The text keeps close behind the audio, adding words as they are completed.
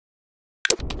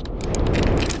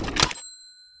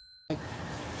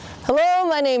Hello,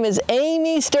 my name is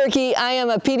Amy Sturkey. I am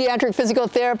a pediatric physical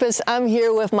therapist. I'm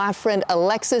here with my friend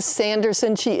Alexis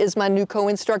Sanderson. She is my new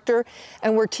co-instructor,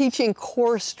 and we're teaching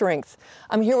core strength.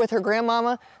 I'm here with her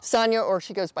grandmama, Sonia, or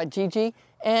she goes by Gigi.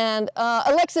 And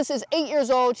Alexis is 8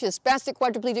 years old. She has spastic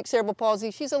quadriplegic cerebral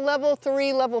palsy. She's a level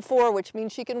 3, level 4, which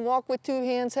means she can walk with 2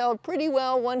 hands held pretty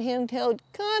well, 1 hand held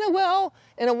kind of well.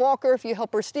 In a walker, if you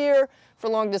help her steer, for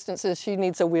long distances, she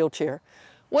needs a wheelchair.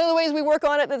 One of the ways we work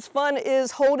on it that's fun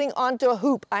is holding onto a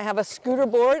hoop. I have a scooter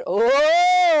board.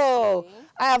 Oh!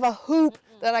 I have a hoop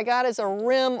that I got as a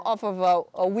rim off of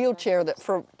a wheelchair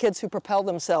for kids who propel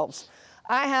themselves.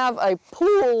 I have a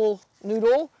pool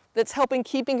noodle that's helping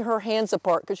keeping her hands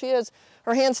apart because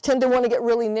her hands tend to want to get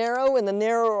really narrow, and the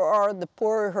narrower are, the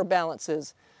poorer her balance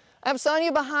is. I have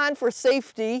Sonia behind for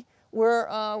safety. We're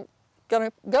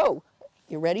gonna go.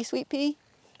 You ready, sweet pea?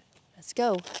 Let's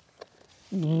go.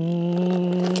 I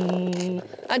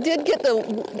did get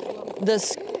the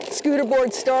scooter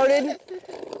board started,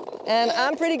 and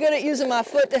I'm pretty good at using my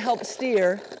foot to help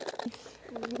steer.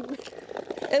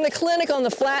 In the clinic on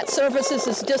the flat surfaces,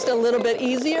 it's just a little bit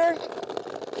easier.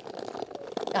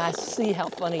 I see how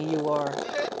funny you are.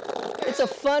 It's a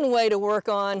fun way to work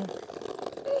on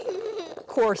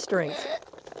core strength.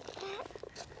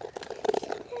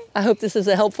 I hope this is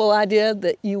a helpful idea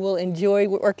that you will enjoy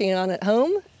working on at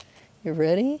home. You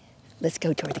ready? Let's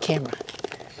go toward the camera.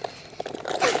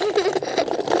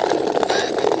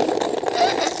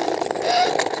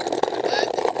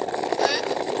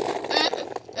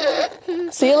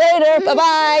 See you later.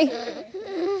 Bye-bye.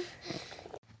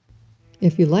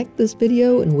 If you liked this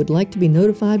video and would like to be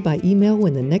notified by email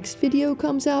when the next video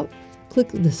comes out, click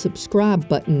the subscribe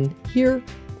button here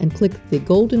and click the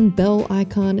golden bell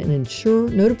icon and ensure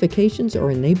notifications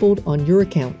are enabled on your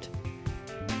account.